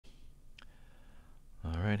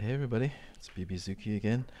Alright, hey everybody, it's BBZuki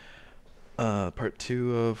again. Part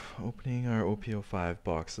 2 of opening our OP05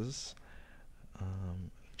 boxes.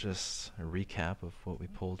 Just a recap of what we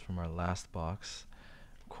pulled from our last box.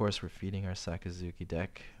 Of course, we're feeding our Sakazuki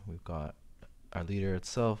deck. We've got our leader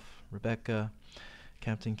itself, Rebecca,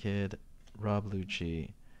 Captain Kidd, Rob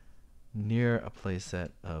Lucci, near a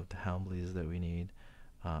playset of the Helmbleys that we need,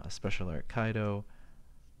 a special art Kaido,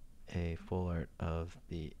 a full art of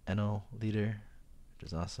the Enel leader, which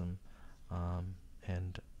is awesome,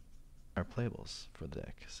 and our playables for the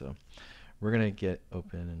deck. So we're gonna get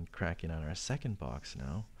open and cracking on our second box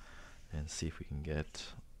now and see if we can get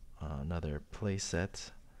another play set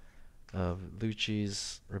of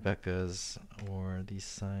Lucci's, Rebecca's, or the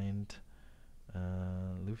signed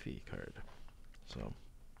Luffy card. So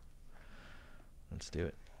let's do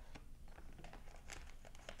it.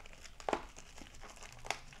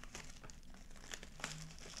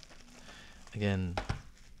 Again,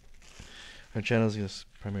 our channel is just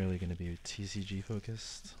primarily going to be TCG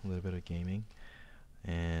focused, a little bit of gaming,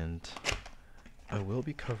 and I will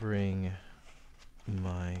be covering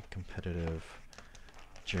my competitive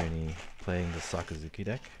journey playing the Sakazuki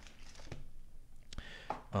deck,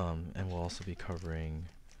 and we'll also be covering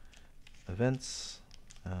events,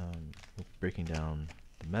 breaking down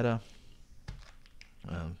the meta.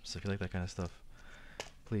 So if you like that kind of stuff,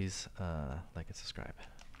 please like and subscribe.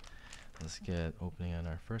 Let's get opening on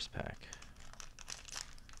our first pack.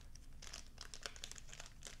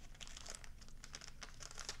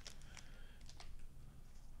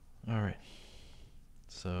 Alright,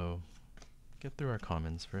 so get through our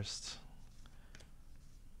commons first.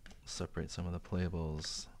 Separate some of the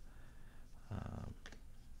playables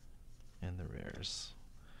and the rares.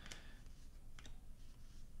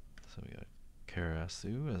 So we got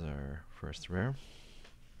Karasu as our first rare.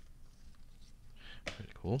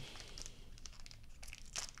 Pretty cool.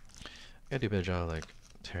 I gotta do a better job like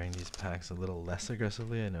tearing these packs a little less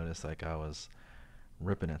aggressively. I noticed like I was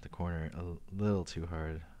ripping at the corner a little too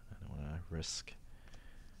hard. I don't want to risk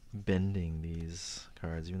bending these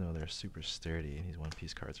cards, even though they're super sturdy. These One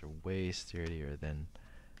Piece cards are way sturdier than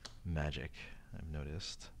Magic, I've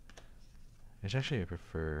noticed. Which actually I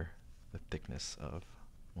prefer the thickness of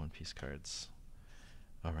One Piece cards.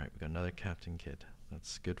 Alright, we got another Captain Kidd.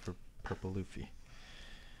 That's good for Purple Luffy.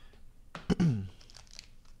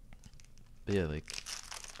 But yeah, like,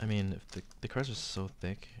 I mean, if the cards are so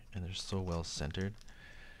thick and they're so well centered,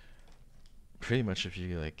 pretty much if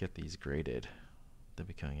you like get these graded, they'll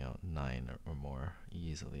be coming out 9 or more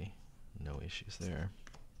easily. No issues there.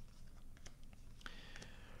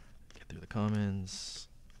 Get through the commons.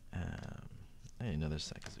 Another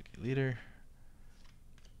Sakazuki leader.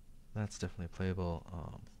 That's definitely playable.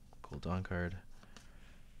 Cool Dawn card.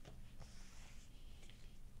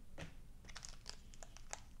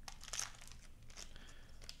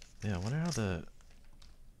 Yeah, I wonder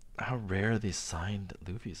how rare these signed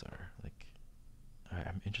Luffys are. Like,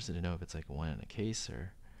 I'm interested to know if it's like one in a case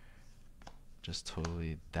or just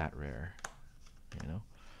totally that rare, you know?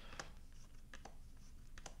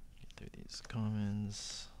 Get through these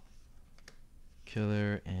commons.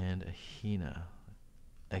 Killer and a Hina.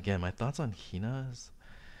 Again, my thoughts on Hina is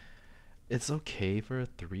it's okay for a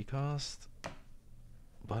 3 cost,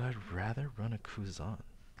 but I'd rather run a Kuzan.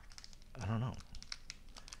 I don't know.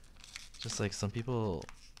 Just like some people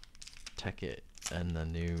tech it and the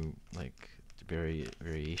new like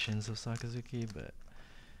variations of Sakazuki, but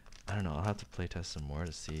I don't know. I'll have to play test some more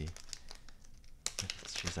to see if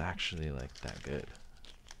she's actually like that good.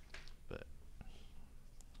 But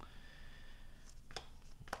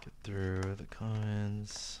get through the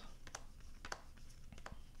commons.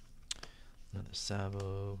 Another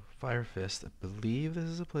Sabo, Fire Fist. I believe this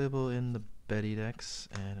is a playable in the Betty decks,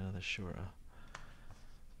 and another Shura.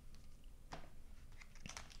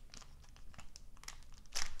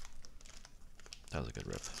 That was a good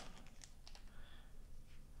rip.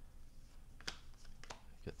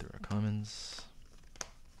 Get through our commons.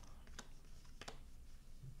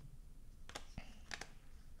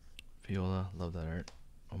 Viola, love that art.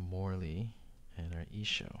 A Morley and our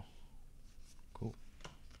Isho. Cool.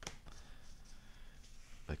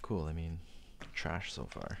 But cool, I mean, trash so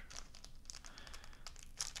far.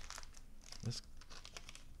 This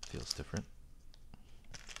feels different.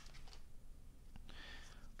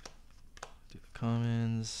 Do the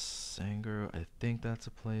commons. Sangro, I think that's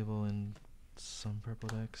a playable in some purple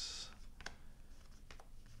decks.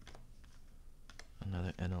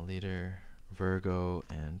 Another Enel leader, Virgo,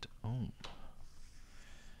 and Ohm.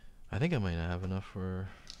 I think I might not have enough for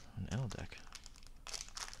an Enel deck.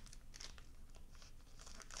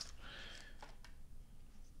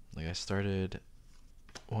 Like I started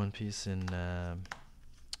One Piece in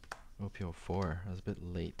OP04. I was a bit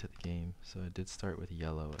late to the game, so I did start with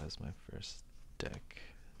yellow as my first deck.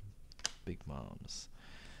 Big Moms.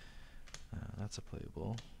 That's a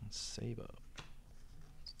playable. Sabo.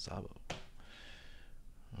 Sabo.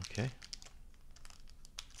 Okay.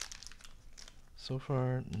 So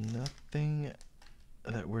far, nothing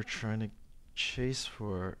that we're trying to chase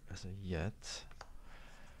for as of yet.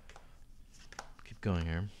 Keep going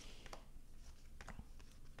here.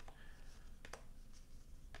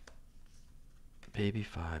 Baby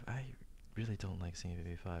 5. I really don't like seeing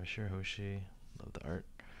Baby 5. Sure, Hoshi. Love the art.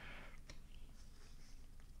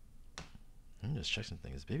 Let me just check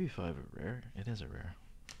something. Is Baby 5 a rare? It is a rare.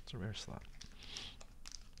 It's a rare slot.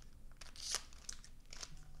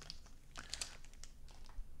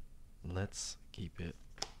 Let's keep it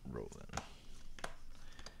rolling.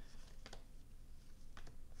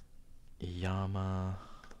 Yama.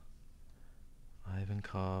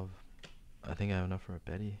 Ivankov. I think I have enough for a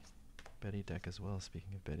Betty deck as well,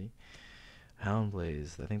 speaking of Betty.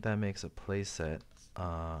 Houndblaze. I think that makes a playset.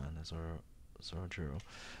 And the Zorojuro.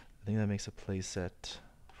 I think that makes a playset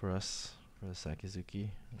for us, for the Sakizuki.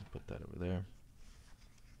 I'll put that over there.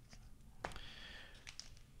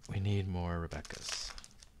 We need more Rebekahs.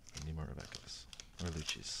 We need more Rebekahs. Or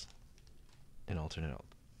Lucci's. In alternate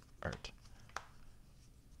art.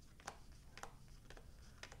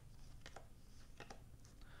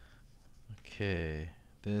 Okay,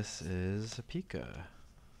 this is a Pika.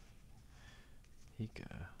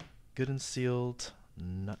 Good and sealed.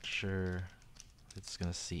 Not sure if it's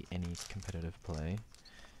gonna see any competitive play.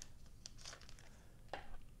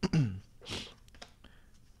 Let's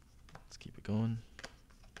keep it going.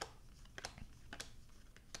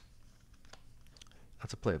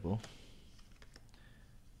 That's a playable.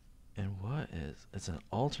 And what is? It's an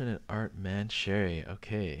alternate art Mancherry.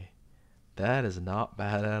 Okay, that is not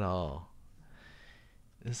bad at all.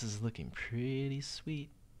 This is looking pretty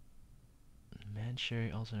sweet.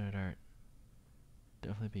 Mancherry alternate art.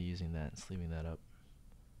 Definitely be using that and sleeving that up.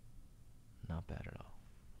 Not bad at all.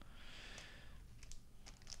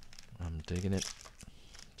 I'm digging it.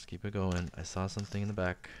 Just keep it going. I saw something in the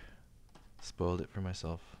back. Spoiled it for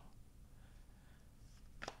myself.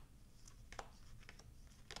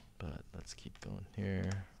 But let's keep going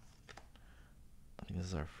here. I think this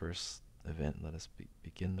is our first event. Let us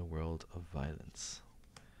begin the world of violence.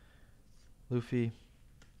 Luffy.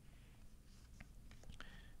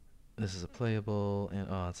 This is a playable, and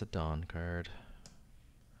oh, it's a Dawn card.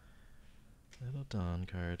 Little Dawn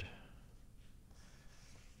card.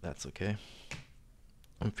 That's okay.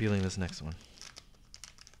 I'm feeling this next one.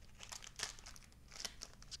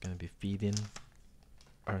 It's gonna be feeding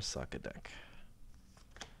our Sokka deck.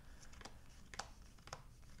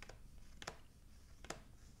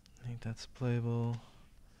 I think that's playable.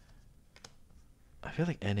 I feel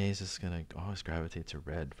like NA is just gonna always gravitate to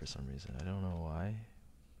red for some reason. I don't know why,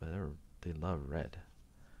 but they love red.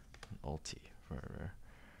 Ulti for a rare.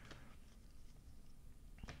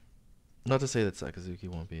 Not to say that Sakazuki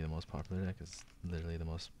won't be the most popular deck. It's literally the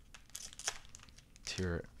most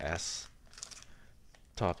tier S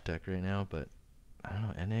top deck right now. But I don't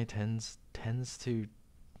know. NA tends to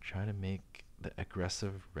try to make the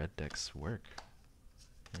aggressive red decks work.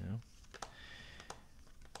 You know.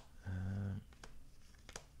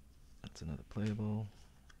 That's another playable.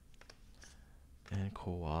 And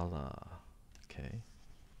Koala. Okay.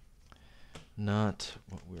 Not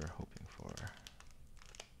what we were hoping for.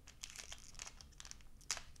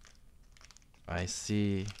 I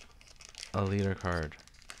see a leader card,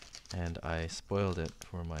 and I spoiled it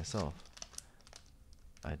for myself.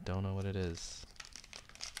 I don't know what it is,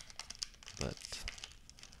 but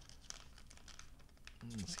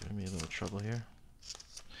it's giving me a little trouble here.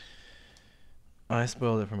 I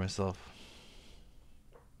spoiled it for myself.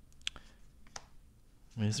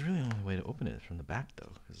 I mean, it's really the only way to open it from the back,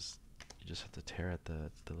 though, because you just have to tear at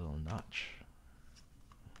the little notch.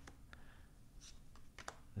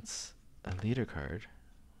 It's a leader card.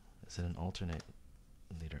 Is it an alternate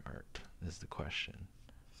leader art? Is the question.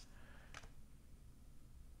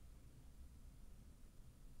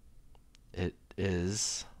 It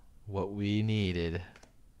is what we needed.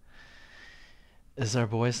 Is our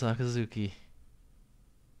boy Sakazuki.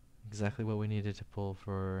 Exactly what we needed to pull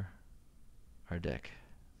for our deck.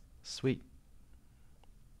 Sweet.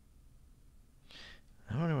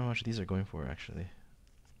 I don't know how much these are going for, actually.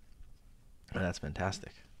 But that's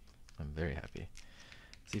fantastic. I'm very happy.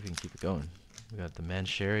 See if we can keep it going. We got the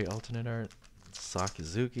Mancherry alternate art,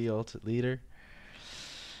 Sakazuki alt leader,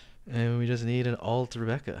 and we just need an alt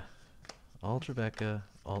Rebekah. Alt Rebekah,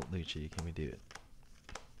 alt Lucci. Can we do it?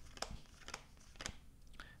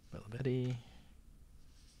 Betty.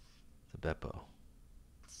 It's a Beppo.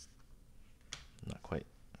 Not quite.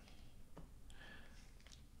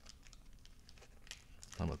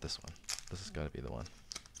 How about this one? This has got to be the one.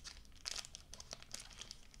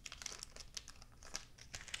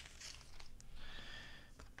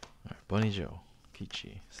 Alright, Bunny Joe,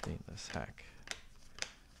 Kichi, Stainless, Hack.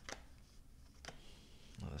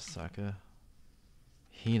 Another Saka.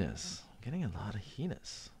 Hinas. I'm getting a lot of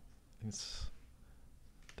Hinas. I think it's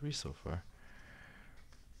 3 so far.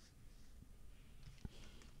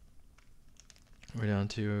 We're down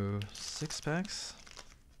to 6 packs.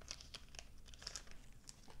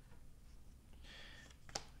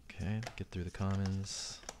 Okay, get through the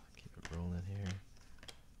commons. Keep it rolling here.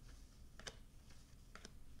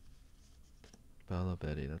 Bella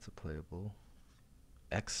Betty, that's a playable.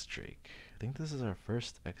 X Drake. I think this is our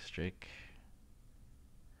first X Drake.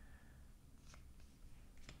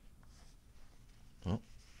 Oh.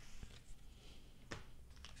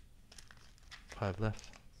 5 left.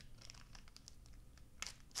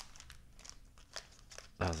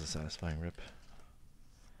 That was a satisfying rip.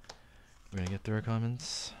 We're gonna get through our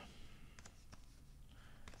commons.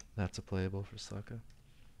 That's a playable for Saka.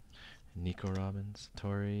 Nico Robbins,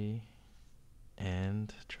 Tori,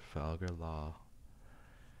 and Trafalgar Law.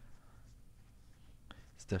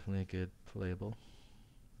 It's definitely a good playable.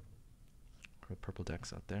 Purple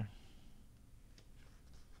decks out there.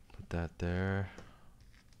 Put that there.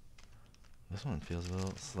 This one feels a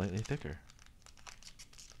little slightly thicker.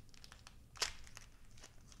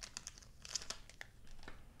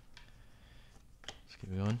 Let's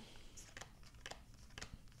keep going.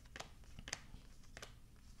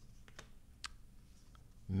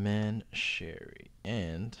 Mancheri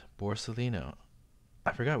and Borsellino.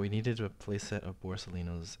 I forgot we needed a playset of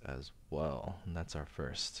Borsellinos as well, and that's our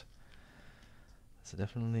first. That's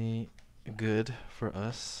definitely good for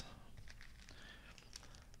us.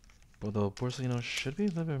 Although Borsellino should be a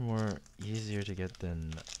little bit more easier to get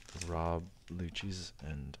than Rob Lucci's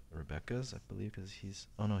and Rebecca's, I believe, because he's...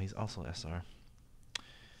 Oh no, he's also SR.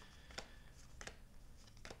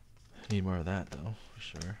 Need more of that though, for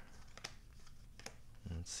sure.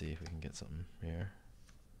 Let's see if we can get something here.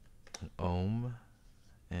 An Ohm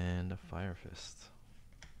and a Fire Fist.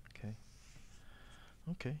 Okay.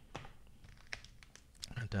 Okay.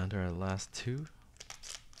 Down to our last 2.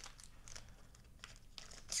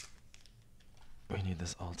 We need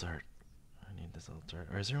this alt art. I need this alt art.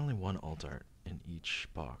 Or is there only one alt art in each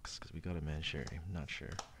box? Because we got a Mancheri. I'm not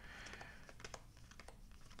sure.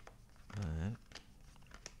 Alright.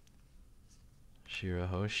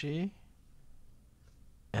 Shirahoshi.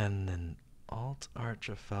 And then alt art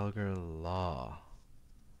Trafalgar Law.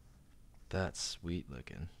 That's sweet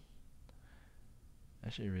looking. I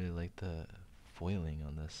actually really like the foiling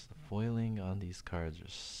on this. The foiling on these cards are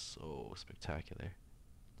so spectacular.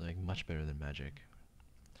 Like much better than Magic.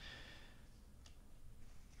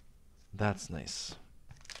 That's nice.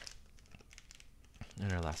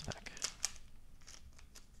 And our last pack.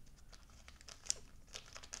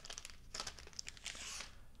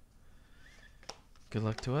 Good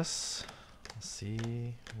luck to us. Let's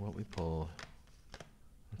see what we pull.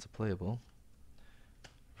 That's a playable.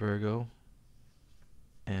 Virgo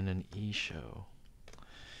and an E-Show.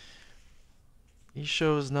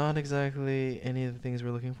 E-Show is not exactly any of the things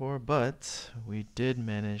we're looking for, but we did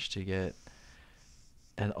manage to get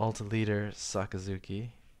an alt leader Sakazuki,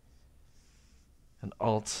 an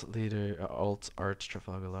alt leader alt art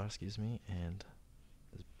Trafalgar Law, excuse me, and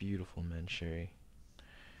this beautiful Mancheri.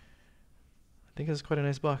 I think it's quite a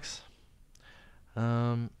nice box.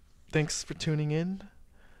 Thanks for tuning in.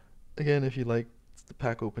 Again, if you like the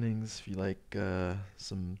pack openings, if you like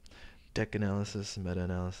some deck analysis, meta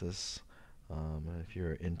analysis, if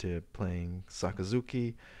you're into playing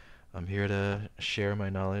Sakazuki, I'm here to share my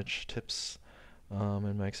knowledge, tips,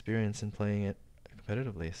 and my experience in playing it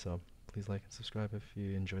competitively. So please like and subscribe if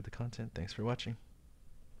you enjoyed the content. Thanks for watching.